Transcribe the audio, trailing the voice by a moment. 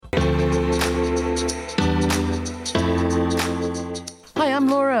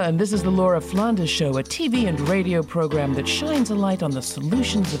Laura, and this is the Laura Flanders Show, a TV and radio program that shines a light on the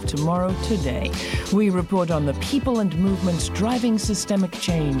solutions of tomorrow today. We report on the people and movements driving systemic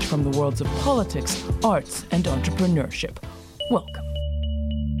change from the worlds of politics, arts, and entrepreneurship. Welcome.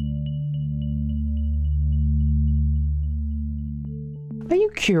 Are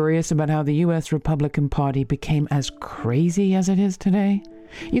you curious about how the U.S. Republican Party became as crazy as it is today?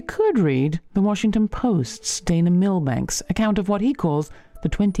 You could read the Washington Post's Dana Milbank's account of what he calls the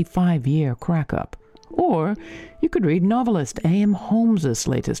 25-year crack-up. Or you could read novelist A.M. Holmes'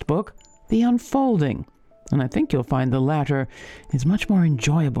 latest book, The Unfolding. And I think you'll find the latter is much more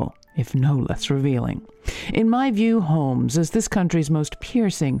enjoyable, if no less revealing. In my view, Holmes is this country's most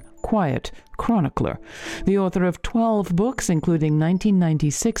piercing, quiet chronicler. The author of 12 books, including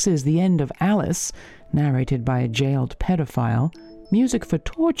 1996's The End of Alice, narrated by a jailed pedophile, Music for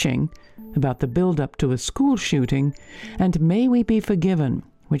Torching, about the build-up to a school shooting, and May We Be Forgiven,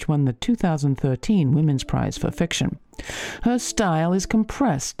 which won the 2013 Women's Prize for Fiction. Her style is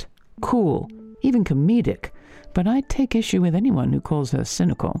compressed, cool, even comedic, but I take issue with anyone who calls her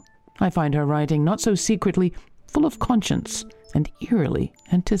cynical. I find her writing not so secretly full of conscience and eerily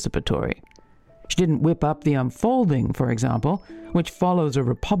anticipatory. She didn't whip up The Unfolding, for example, which follows a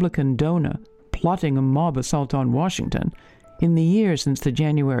Republican donor plotting a mob assault on Washington in the year since the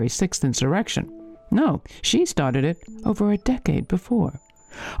January 6th insurrection. No, she started it over a decade before.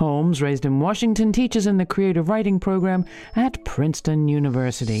 Holmes, raised in Washington, teaches in the creative writing program at Princeton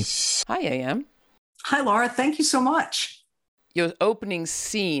University. Hi, A.M. Hi, Laura. Thank you so much. Your opening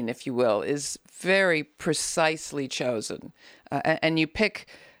scene, if you will, is very precisely chosen. And you pick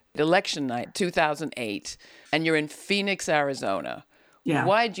election night, 2008, and you're in Phoenix, Arizona. Yeah.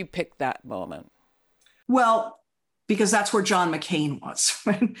 Why did you pick that moment? Well, because that's where John McCain was.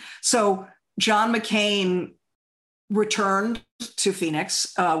 Right? So John McCain returned to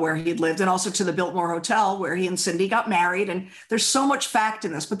Phoenix, where he'd lived, and also to the Biltmore Hotel, where he and Cindy got married. And there's so much fact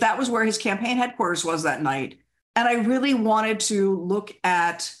in this, but that was where his campaign headquarters was that night. And I really wanted to look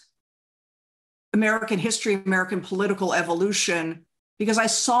at American history, American political evolution, because I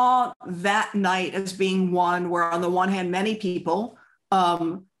saw that night as being one where, on the one hand, many people,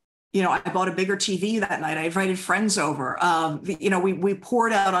 I bought a bigger TV that night. I invited friends over. We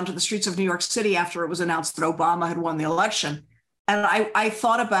poured out onto the streets of New York City after it was announced that Obama had won the election. And I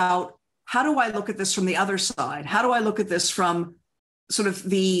thought about, how do I look at this from the other side? How do I look at this from sort of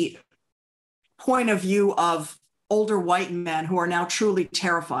the point of view of older white men who are now truly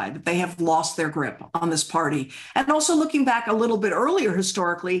terrified that they have lost their grip on this party? And also looking back a little bit earlier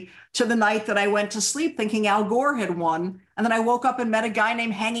historically to the night that I went to sleep thinking Al Gore had won. And then I woke up and met a guy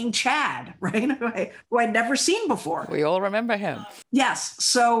named Hanging Chad, right? Who I'd never seen before. We all remember him. Yes.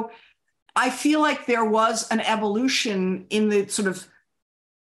 So I feel like there was an evolution in the sort of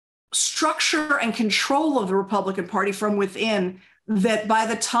structure and control of the Republican Party from within, that by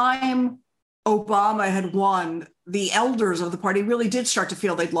the time Obama had won, the elders of the party really did start to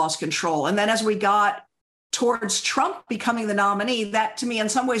feel they'd lost control. And then as we got towards Trump becoming the nominee, that to me in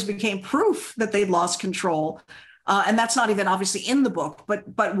some ways became proof that they'd lost control. And that's not even obviously in the book,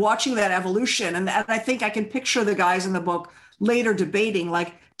 but watching that evolution. And I think I can picture the guys in the book later debating,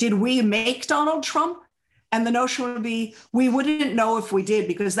 like, did we make Donald Trump? And the notion would be, we wouldn't know if we did,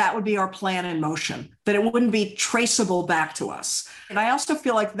 because that would be our plan in motion, that it wouldn't be traceable back to us. And I also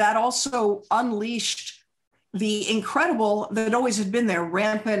feel like that also unleashed the incredible, that always had been there,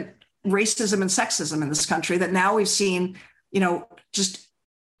 rampant racism and sexism in this country that now we've seen, just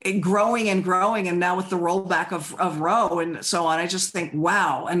growing and growing. And now with the rollback of Roe and so on, I just think,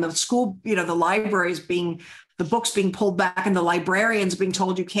 wow. And the school, the libraries the books being pulled back and the librarians being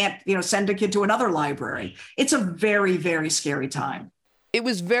told you can't, send a kid to another library. It's a very, very scary time. It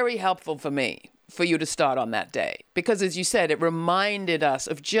was very helpful for me, for you to start on that day, because as you said, it reminded us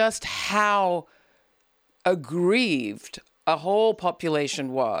of just how aggrieved a whole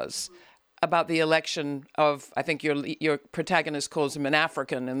population was about the election of, I think your protagonist calls him an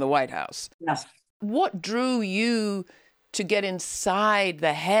African in the White House. Yes. What drew you to get inside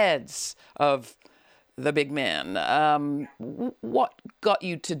the heads of the big man? What got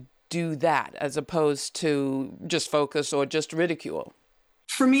you to do that as opposed to just focus or just ridicule?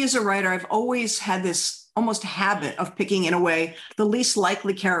 For me as a writer, I've always had this almost habit of picking, in a way, the least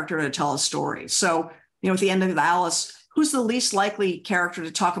likely character to tell a story. So, at the end of Alice, who's the least likely character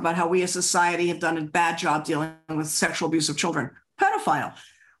to talk about how we as society have done a bad job dealing with sexual abuse of children? Pedophile.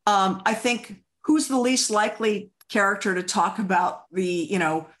 I think, who's the least likely character to talk about the,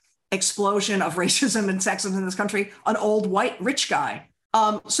 explosion of racism and sexism in this country? An old white rich guy.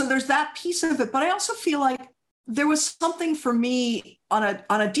 So there's that piece of it. But I also feel like there was something for me on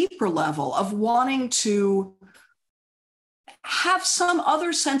a deeper level of wanting to have some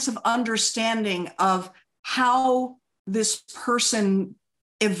other sense of understanding of how this person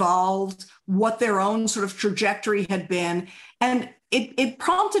evolved, what their own sort of trajectory had been. And it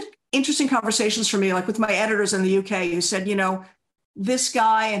prompted interesting conversations for me, like with my editors in the UK, who said, this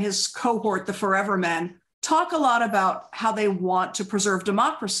guy and his cohort, the Forever Men, talk a lot about how they want to preserve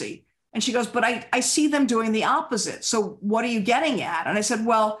democracy. And she goes, but I see them doing the opposite. So what are you getting at? And I said,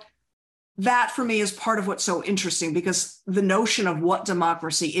 well, that for me is part of what's so interesting, because the notion of what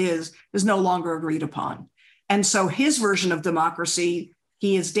democracy is no longer agreed upon. And so his version of democracy,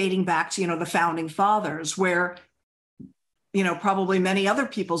 he is dating back to, the founding fathers, where, probably many other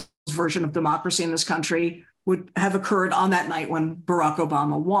people's version of democracy in this country would have occurred on that night when Barack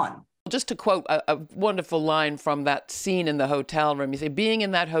Obama won. Just to quote a wonderful line from that scene in the hotel room, you say, being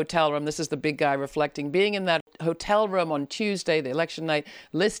in that hotel room, this is the big guy reflecting, being in that hotel room on Tuesday, the election night,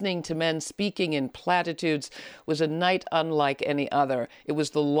 listening to men speaking in platitudes was a night unlike any other. It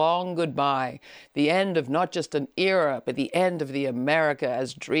was the long goodbye, the end of not just an era, but the end of the America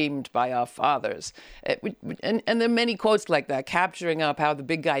as dreamed by our fathers. And there are many quotes like that, capturing up how the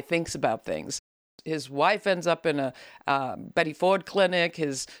big guy thinks about things. His wife ends up in a Betty Ford clinic.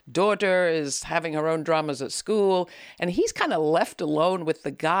 His daughter is having her own dramas at school. And he's kind of left alone with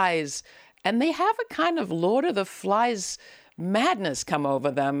the guys. And they have a kind of Lord of the Flies madness come over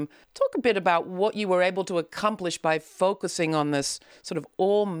them. Talk a bit about what you were able to accomplish by focusing on this sort of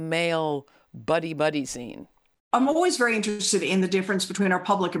all-male buddy-buddy scene. I'm always very interested in the difference between our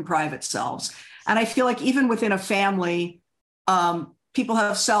public and private selves. And I feel like even within a family, people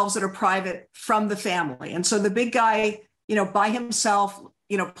have selves that are private from the family. And so the big guy, by himself,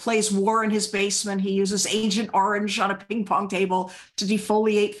 plays war in his basement. He uses Agent Orange on a ping pong table to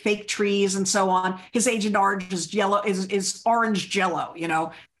defoliate fake trees and so on. His Agent Orange is is orange jello,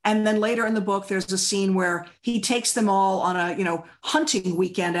 And then later in the book, there's a scene where he takes them all on a, hunting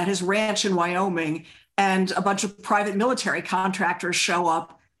weekend at his ranch in Wyoming, and a bunch of private military contractors show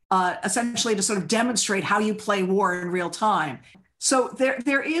up, essentially to sort of demonstrate how you play war in real time. So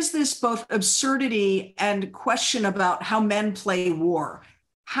there is this both absurdity and question about how men play war.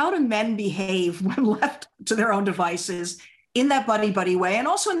 How do men behave when left to their own devices in that buddy-buddy way, and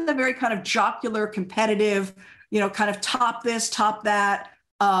also in the very kind of jocular, competitive, kind of top this, top that.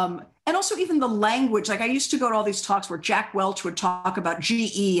 And also even the language. Like I used to go to all these talks where Jack Welch would talk about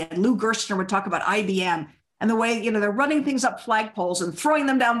GE and Lou Gerstner would talk about IBM, and the way, they're running things up flagpoles and throwing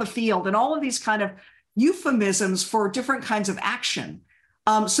them down the field and all of these kind of euphemisms for different kinds of action.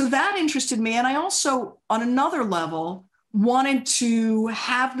 So that interested me. And I also, on another level, wanted to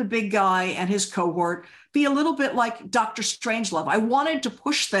have the big guy and his cohort be a little bit like Dr. Strangelove. I wanted to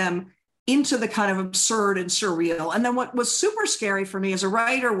push them into the kind of absurd and surreal. And then what was super scary for me as a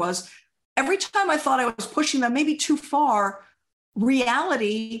writer was every time I thought I was pushing them maybe too far,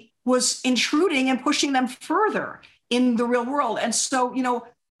 reality was intruding and pushing them further in the real world. And so,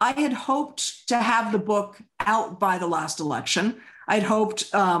 I had hoped to have the book out by the last election. I'd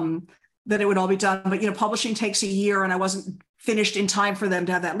hoped that it would all be done, but publishing takes a year, and I wasn't finished in time for them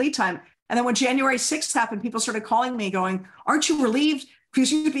to have that lead time. And then when January 6th happened, people started calling me going, aren't you relieved?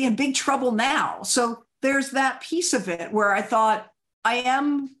 Because you'd be in big trouble now. So there's that piece of it where I thought I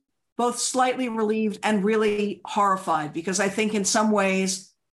am both slightly relieved and really horrified, because I think in some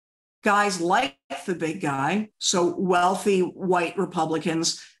ways, guys like the big guy, so wealthy white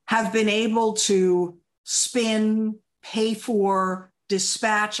Republicans, have been able to spin, pay for,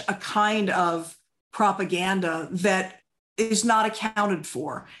 dispatch a kind of propaganda that is not accounted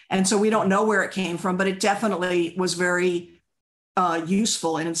for. And so we don't know where it came from, but it definitely was very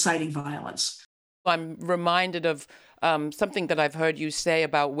useful in inciting violence. I'm reminded of something that I've heard you say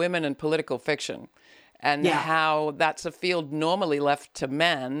about women and political fiction, and how that's a field normally left to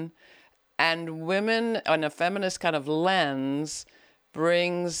men, and women on a feminist kind of lens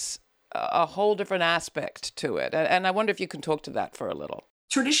brings a whole different aspect to it. And I wonder if you can talk to that for a little.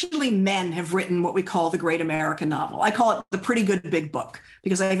 Traditionally, men have written what we call the great American novel. I call it the pretty good big book,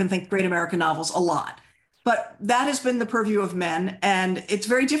 because I even think great American novels a lot. But that has been the purview of men. And it's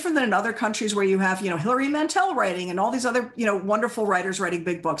very different than in other countries where you have, Hilary Mantel writing and all these other, wonderful writers writing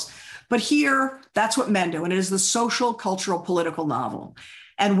big books. But here, that's what men do. And it is the social, cultural, political novel.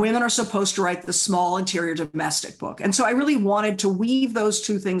 And women are supposed to write the small interior domestic book. And so I really wanted to weave those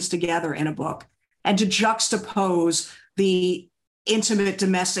two things together in a book and to juxtapose the intimate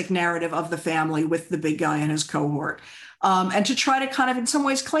domestic narrative of the family with the big guy and his cohort. And to try to kind of, in some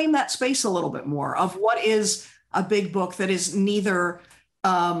ways, claim that space a little bit more of what is a big book that is neither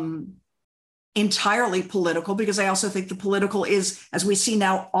entirely political, because I also think the political is, as we see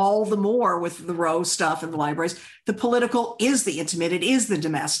now all the more with the Roe stuff in the libraries, the political is the intimate, it is the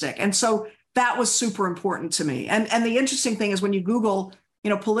domestic. And so that was super important to me. And the interesting thing is when you Google,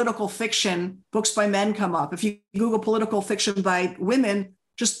 political fiction, books by men come up. If you Google political fiction by women,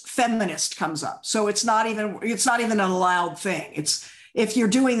 just feminist comes up. So it's not even an allowed thing. It's, if you're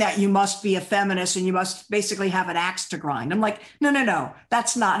doing that, you must be a feminist and you must basically have an axe to grind. I'm like, no,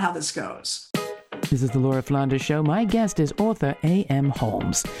 that's not how this goes. This is the Laura Flanders Show. My guest is author A.M.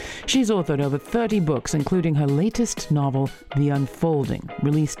 Holmes. She's authored over 30 books, including her latest novel, The Unfolding,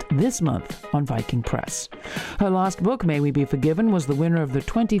 released this month on Viking Press. Her last book, May We Be Forgiven, was the winner of the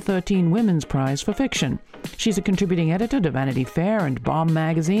 2013 Women's Prize for Fiction. She's a contributing editor to Vanity Fair and Bomb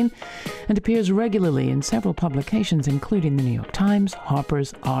magazine and appears regularly in several publications, including the New York Times,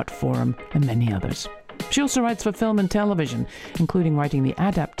 Harper's, Art Forum, and many others. She also writes for film and television, including writing the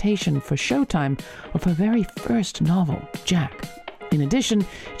adaptation for Showtime of her very first novel, Jack. In addition,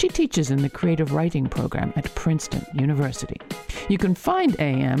 she teaches in the creative writing program at Princeton University. You can find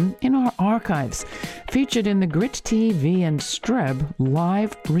AM in our archives, featured in the Grit TV and Streb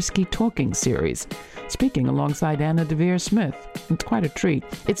live Risky Talking series, speaking alongside Anna Devere Smith. It's quite a treat.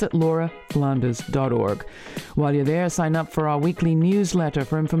 It's at lauraflanders.org. While you're there, sign up for our weekly newsletter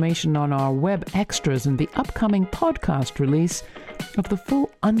for information on our web extras and the upcoming podcast release of the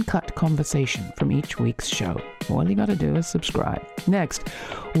full uncut conversation from each week's show. All you got to do is subscribe. Next,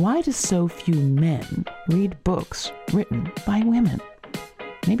 why do so few men read books written by women?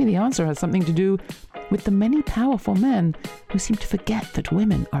 Maybe the answer has something to do with the many powerful men who seem to forget that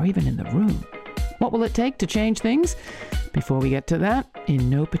women are even in the room. What will it take to change things? Before we get to that, in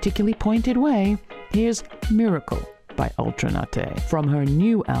no particularly pointed way, here's Miracle by Ultra Naté from her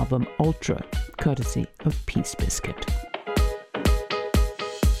new album Ultra, courtesy of Peace Biscuit.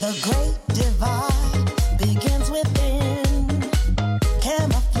 The great divide begins within,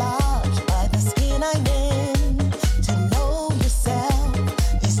 camouflage by the skin I'm in. To know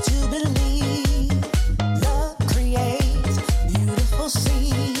yourself is to believe. Love creates beautiful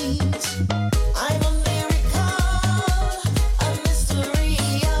seeds. I'm a miracle, a mystery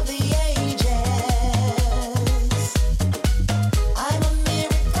of the ages. I'm a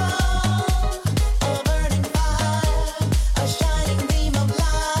miracle, a burning fire, a shining beam of light.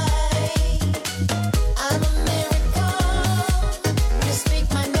 I'm a miracle, you speak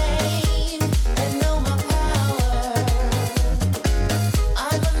my name and know my power.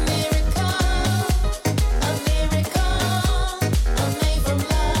 I'm a miracle, I'm made from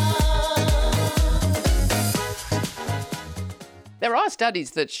love. There are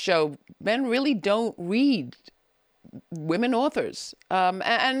studies that show men really don't read women authors.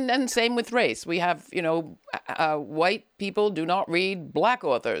 And same with race. We have, white people do not read black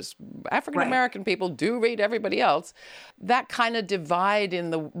authors. African-American people do read everybody else. That kind of divide in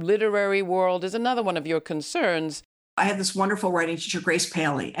the literary world is another one of your concerns. I had this wonderful writing teacher, Grace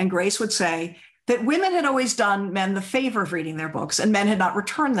Paley, and Grace would say that women had always done men the favor of reading their books and men had not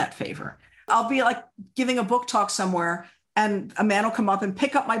returned that favor. I'll be like giving a book talk somewhere and a man will come up and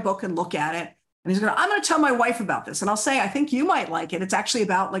pick up my book and look at it. And he's I'm going to tell my wife about this. And I'll say, I think you might like it. It's actually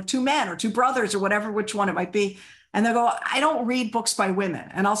about like two men or two brothers or whatever, which one it might be. And they'll go, I don't read books by women.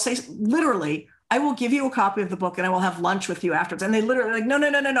 And I'll say, literally, I will give you a copy of the book and I will have lunch with you afterwards. And they literally like,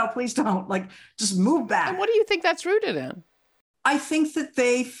 no, please don't. Like, just move back. And what do you think that's rooted in? I think that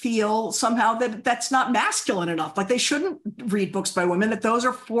they feel somehow that that's not masculine enough. Like they shouldn't read books by women, that those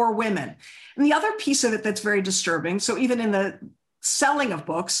are for women. And the other piece of it that's very disturbing, so even in the selling of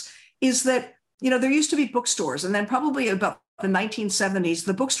books, is that, there used to be bookstores. And then probably about the 1970s,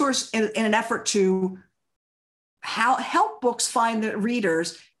 the bookstores, in an effort to help books find the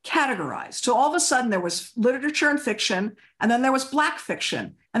readers, categorized. So all of a sudden there was literature and fiction, and then there was Black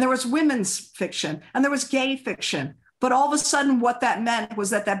fiction, and there was women's fiction, and there was gay fiction. But all of a sudden what that meant was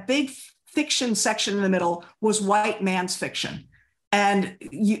that big fiction section in the middle was white man's fiction. And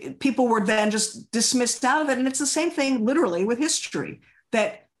people were then just dismissed out of it. And it's the same thing literally with history,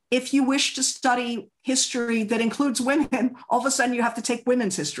 that if you wish to study history that includes women, all of a sudden you have to take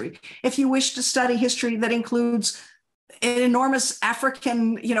women's history. If you wish to study history that includes an enormous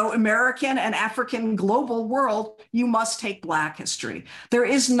African, American and African global world, you must take Black history. There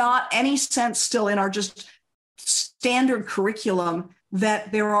is not any sense still in our just standard curriculum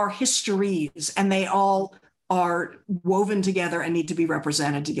that there are histories and they all are woven together and need to be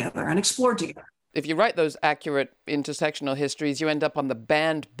represented together and explored together. If you write those accurate intersectional histories, you end up on the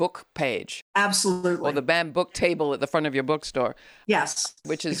banned book page. Absolutely. Or the banned book table at the front of your bookstore. Yes.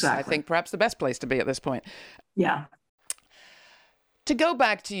 Which is, exactly. I think, perhaps the best place to be at this point. Yeah. To go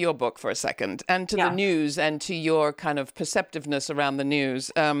back to your book for a second and to the news and to your kind of perceptiveness around the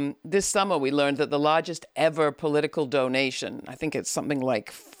news, this summer we learned that the largest ever political donation, I think it's something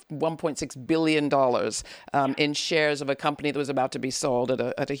like $1.6 billion in shares of a company that was about to be sold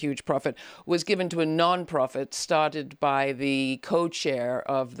at a huge profit, was given to a nonprofit started by the co-chair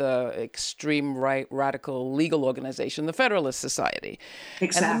of the extreme right radical legal organization, the Federalist Society.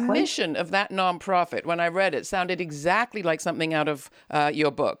 Exactly. And the mission of that nonprofit, when I read it, sounded exactly like something out of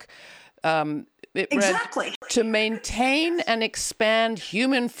your book. It Exactly. read, to maintain and expand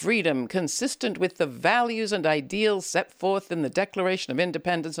human freedom consistent with the values and ideals set forth in the Declaration of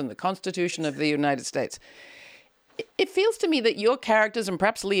Independence and the Constitution of the United States. It feels to me that your characters, and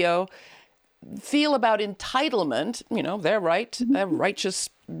perhaps Leo, feel about entitlement, their right, their righteous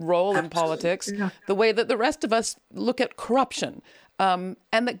role in politics, the way that the rest of us look at corruption, and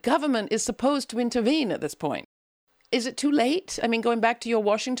that government is supposed to intervene at this point. Is it too late? I mean, going back to your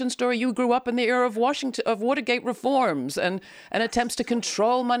Washington story, you grew up in the era of Watergate reforms and attempts to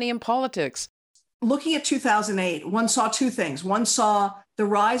control money in politics. Looking at 2008, one saw two things. One saw the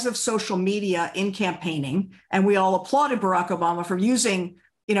rise of social media in campaigning, and we all applauded Barack Obama for using,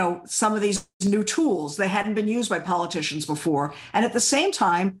 some of these new tools. They hadn't been used by politicians before. And at the same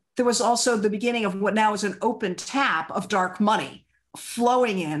time, there was also the beginning of what now is an open tap of dark money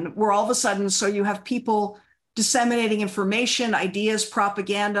flowing in, where all of a sudden, so you have people disseminating information, ideas,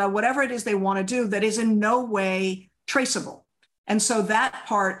 propaganda, whatever it is they want to do that is in no way traceable. And so that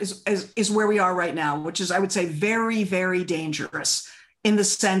part is where we are right now, which is, I would say, very, very dangerous in the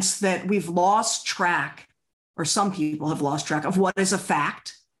sense that we've lost track, or some people have lost track of what is a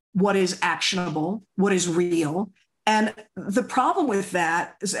fact, what is actionable, what is real. And the problem with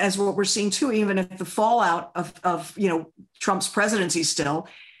that is, as what we're seeing too, even if the fallout of Trump's presidency still,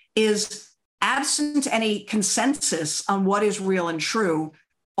 is absent any consensus on what is real and true,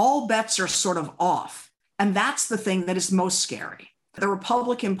 all bets are sort of off. And that's the thing that is most scary. The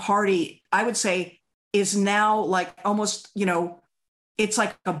Republican Party, I would say, is now like almost, it's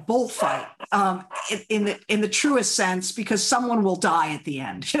like a bullfight in the truest sense, because someone will die at the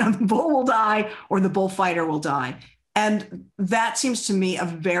end. The bull will die or the bullfighter will die. And that seems to me a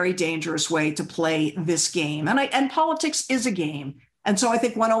very dangerous way to play this game. And politics is a game. And so I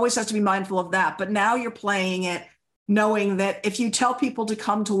think one always has to be mindful of that. But now you're playing it knowing that if you tell people to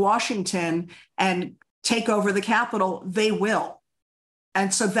come to Washington and take over the Capitol, they will.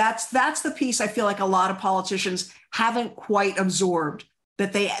 And so that's the piece I feel like a lot of politicians haven't quite absorbed,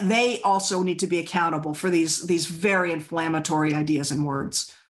 that they also need to be accountable for these very inflammatory ideas and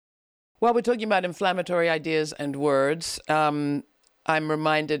words. Well, we're talking about inflammatory ideas and words. I'm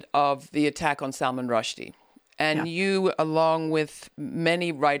reminded of the attack on Salman Rushdie. And you, along with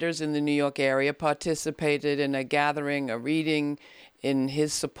many writers in the New York area, participated in a gathering, a reading in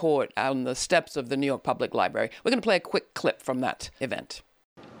his support on the steps of the New York Public Library. We're going to play a quick clip from that event.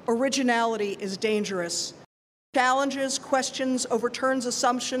 Originality is dangerous. Challenges, questions, overturns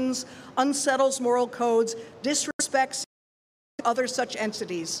assumptions, unsettles moral codes, disrespects other such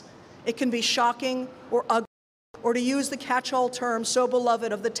entities. It can be shocking or ugly, or to use the catch-all term so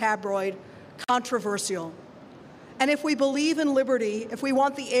beloved of the tabloid, controversial. And if we believe in liberty, if we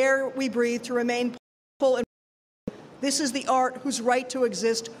want the air we breathe to remain full, and this is the art whose right to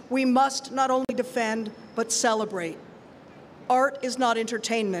exist we must not only defend, but celebrate. Art is not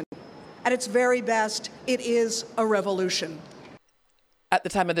entertainment. At its very best, it is a revolution. At the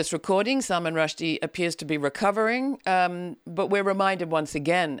time of this recording, Salman Rushdie appears to be recovering, but we're reminded once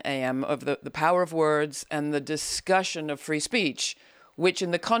again, AM, of the power of words and the discussion of free speech, which in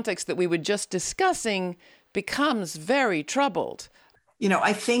the context that we were just discussing becomes very troubled.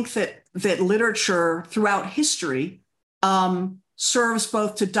 I think that literature throughout history serves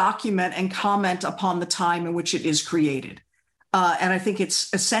both to document and comment upon the time in which it is created. And I think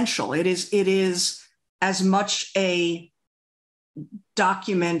it's essential. It is as much a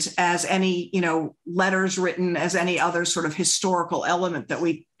document as any, letters written, as any other sort of historical element that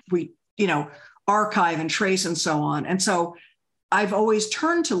we archive and trace and so on. And so I've always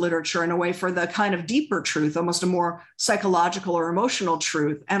turned to literature in a way for the kind of deeper truth, almost a more psychological or emotional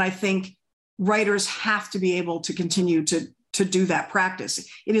truth. And I think writers have to be able to continue to do that practice.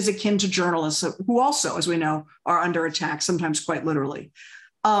 It is akin to journalists who also, as we know, are under attack, sometimes quite literally.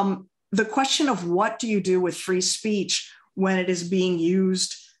 The question of what do you do with free speech when it is being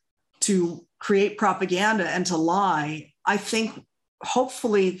used to create propaganda and to lie, I think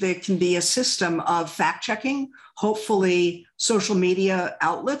hopefully there can be a system of fact checking. Hopefully social media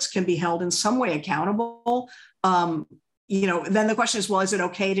outlets can be held in some way accountable. Then the question is, well, is it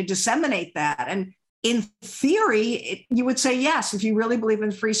okay to disseminate that? And in theory, you would say yes, if you really believe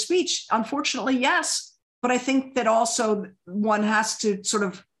in free speech. Unfortunately, yes. But I think that also one has to sort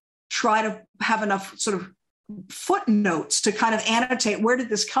of try to have enough sort of footnotes to kind of annotate, where did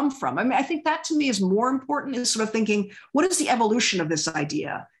this come from? I mean, I think that to me is more important, is sort of thinking, what is the evolution of this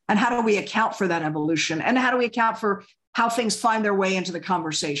idea? And how do we account for that evolution? And how do we account for how things find their way into the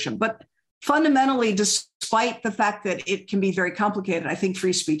conversation? But fundamentally, despite the fact that it can be very complicated, I think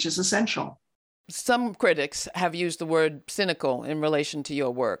free speech is essential. Some critics have used the word cynical in relation to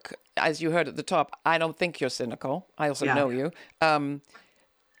your work. As you heard at the top, I don't think you're cynical. I also know you.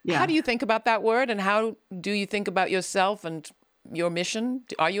 How do you think about that word, and how do you think about yourself and your mission?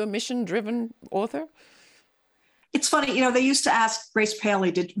 Are you a mission-driven author? It's funny, they used to ask Grace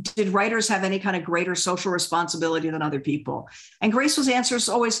Paley, did writers have any kind of greater social responsibility than other people? And Grace's answer is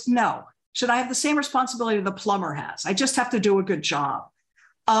always no. Should I have the same responsibility the plumber has? I just have to do a good job.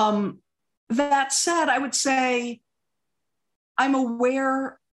 That said, I would say I'm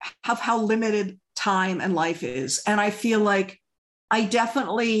aware of how limited time and life is. And I feel like I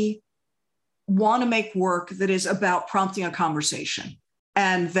definitely want to make work that is about prompting a conversation,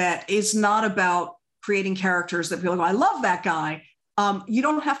 and that is not about creating characters that people go, I love that guy. You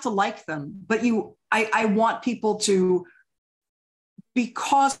don't have to like them, but I want people to be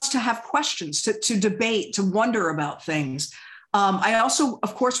caused to have questions, to debate, to wonder about things. I also,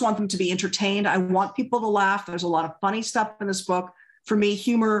 of course, want them to be entertained. I want people to laugh. There's a lot of funny stuff in this book. For me,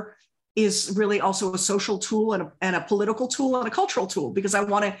 humor is really also a social tool and a political tool and a cultural tool, because I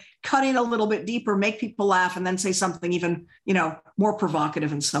want to cut in a little bit deeper, make people laugh, and then say something even, more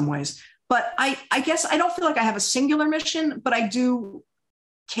provocative in some ways. But I guess I don't feel like I have a singular mission, but I do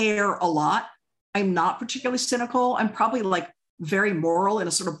care a lot. I'm not particularly cynical. I'm probably very moral in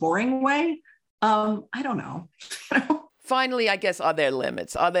a sort of boring way. I don't know. Finally, I guess, are there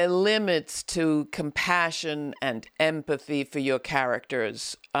limits? Are there limits to compassion and empathy for your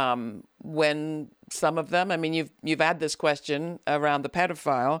characters when some of them, I mean, you've had this question around the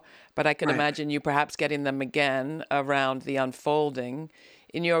pedophile, but I can imagine you perhaps getting them again around the unfolding.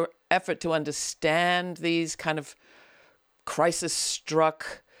 In your effort to understand these kind of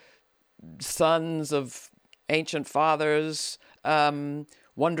crisis-struck sons of ancient fathers,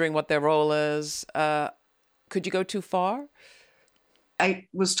 wondering what their role is, could you go too far? I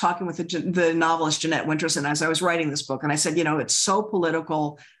was talking with the novelist Jeanette Winterson as I was writing this book, and I said, it's so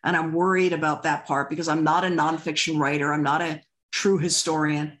political, and I'm worried about that part because I'm not a nonfiction writer. I'm not a true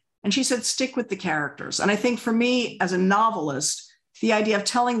historian. And she said, stick with the characters. And I think for me as a novelist, the idea of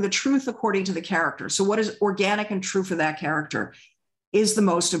telling the truth according to the character, so what is organic and true for that character, is the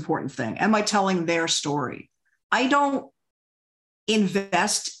most important thing. Am I telling their story? I don't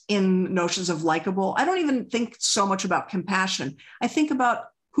invest in notions of likable. I don't even think so much about compassion. I think about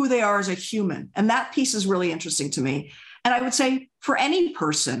who they are as a human. And that piece is really interesting to me. And I would say for any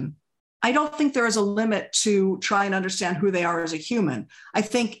person, I don't think there is a limit to try and understand who they are as a human. I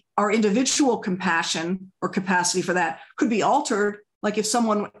think our individual compassion or capacity for that could be altered. Like if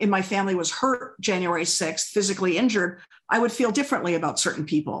someone in my family was hurt January 6th, physically injured, I would feel differently about certain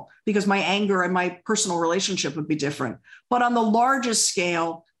people because my anger and my personal relationship would be different. But on the largest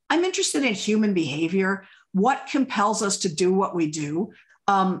scale, I'm interested in human behavior, what compels us to do what we do.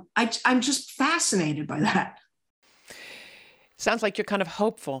 I'm just fascinated by that. Sounds like you're kind of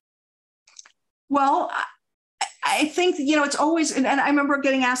hopeful. Well, I think, it's always, and I remember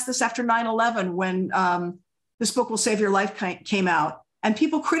getting asked this after 9/11 when This Book Will Save Your Life came out. And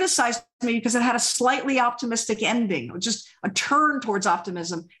people criticized me because it had a slightly optimistic ending, just a turn towards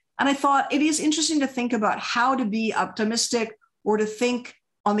optimism. And I thought it is interesting to think about how to be optimistic or to think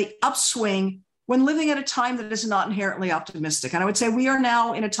on the upswing when living at a time that is not inherently optimistic. And I would say we are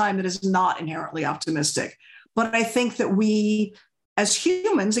now in a time that is not inherently optimistic. But I think that we, as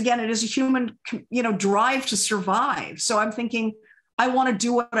humans, again, it is a human, drive to survive. So I'm thinking, I want to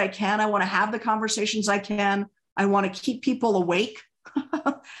do what I can. I want to have the conversations I can. I want to keep people awake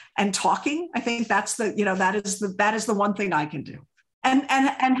and talking. I think that's that is the one thing I can do. And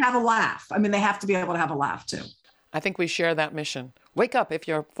have a laugh. I mean, they have to be able to have a laugh too. I think we share that mission. Wake up if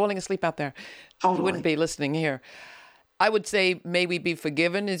you're falling asleep out there. Totally. You wouldn't be listening here. I would say May We Be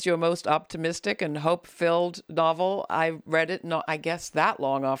Forgiven is your most optimistic and hope-filled novel. I read it not, I guess, that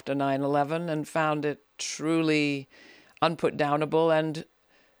long after 9/11 and found it truly unputdownable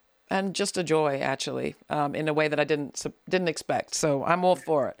and just a joy, actually, in a way that I didn't expect. So I'm all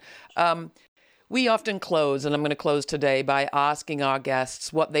for it. We often close, and I'm going to close today, by asking our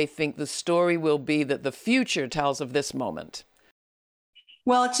guests what they think the story will be that the future tells of this moment.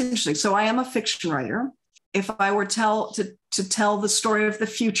 Well, it's interesting. So I am a fiction writer. If I were to tell the story of the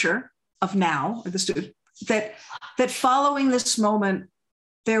future, now, the student, that following this moment,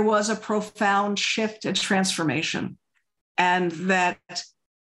 there was a profound shift and transformation, and that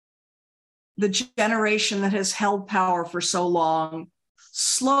the generation that has held power for so long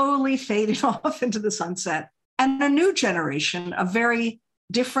slowly faded off into the sunset, and a new generation of very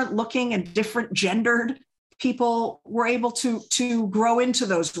different looking and different gendered people were able to grow into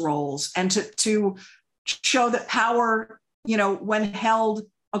those roles and to show that power, when held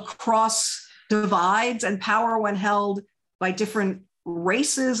across divides, and power when held by different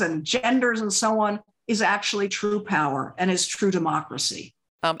races and genders and so on, is actually true power and is true democracy.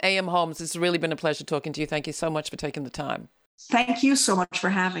 A.M. Holmes, it's really been a pleasure talking to you. Thank you so much for taking the time. Thank you so much for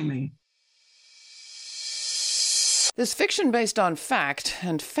having me. There's fiction based on fact,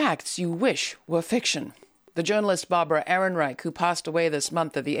 and facts you wish were fiction. The journalist Barbara Ehrenreich, who passed away this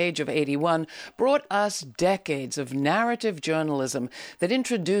month at the age of 81, brought us decades of narrative journalism that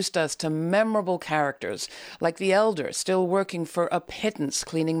introduced us to memorable characters, like the elder still working for a pittance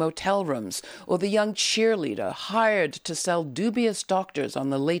cleaning motel rooms, or the young cheerleader hired to sell dubious doctors on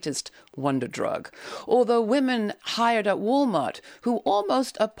the latest wonder drug, or the women hired at Walmart who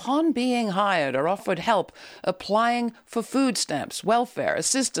almost upon being hired are offered help applying for food stamps, welfare,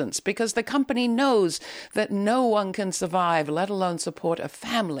 assistance, because the company knows that no one can survive, let alone support a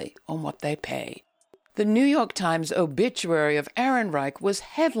family, on what they pay. The New York Times obituary of Ehrenreich was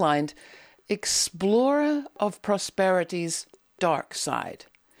headlined, "Explorer of Prosperity's Dark Side,"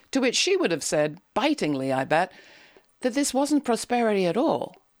 to which she would have said, bitingly I bet, that this wasn't prosperity at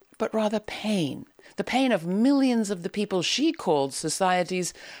all, but rather pain, the pain of millions of the people she called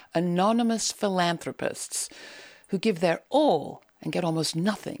society's anonymous philanthropists, who give their all and get almost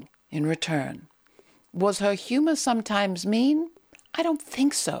nothing in return. Was her humor sometimes mean? I don't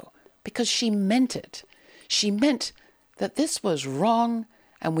think so, because she meant it. She meant that this was wrong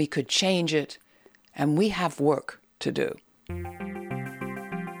and we could change it, and we have work to do.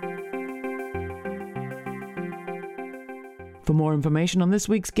 For more information on this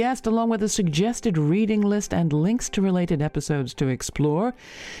week's guest, along with a suggested reading list and links to related episodes to explore,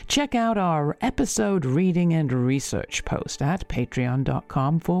 check out our episode reading and research post at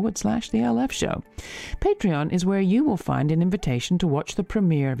patreon.com/The LF Show. Patreon is where you will find an invitation to watch the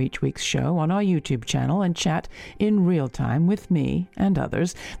premiere of each week's show on our YouTube channel and chat in real time with me and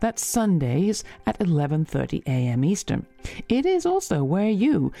others. That's Sundays at 11:30 a.m. Eastern. It is also where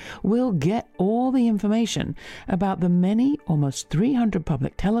you will get all the information about the many, almost 300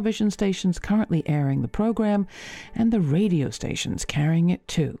 public television stations currently airing the program, and the radio stations carrying it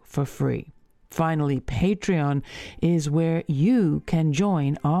too for free. Finally, Patreon is where you can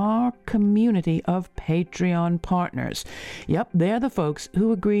join our community of Patreon partners. Yep, they're the folks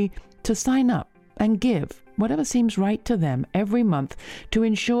who agree to sign up and give whatever seems right to them every month to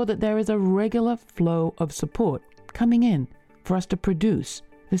ensure that there is a regular flow of support coming in for us to produce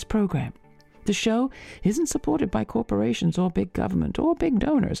this program. The show isn't supported by corporations or big government or big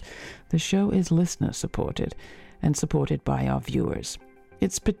donors. The show is listener supported and supported by our viewers.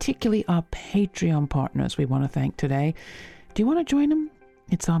 It's particularly our Patreon partners we want to thank today. Do you want to join them?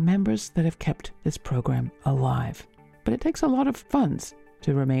 It's our members that have kept this program alive. But it takes a lot of funds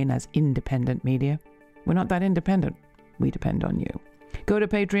to remain as independent media. We're not that independent. We depend on you. Go to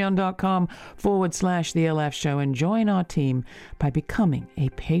patreon.com/The LF Show and join our team by becoming a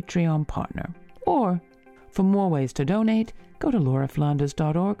Patreon partner. Or, for more ways to donate, go to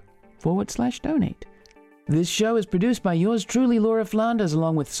lauraflanders.org/donate. This show is produced by yours truly, Laura Flanders,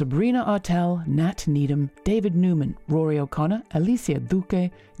 along with Sabrina Artel, Nat Needham, David Newman, Rory O'Connor, Alicia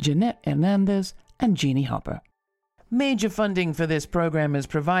Duque, Jeanette Hernandez, and Jeannie Hopper. Major funding for this program is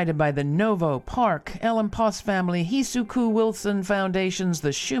provided by the Novo, Park, Ellen Poss Family, Hisuku Wilson Foundations,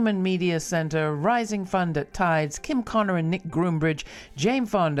 the Schumann Media Center, Rising Fund at Tides, Kim Connor and Nick Groombridge, Jane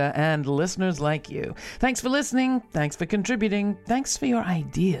Fonda, and listeners like you. Thanks for listening. Thanks for contributing. Thanks for your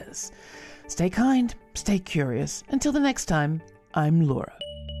ideas. Stay kind. Stay curious. Until the next time, I'm Laura.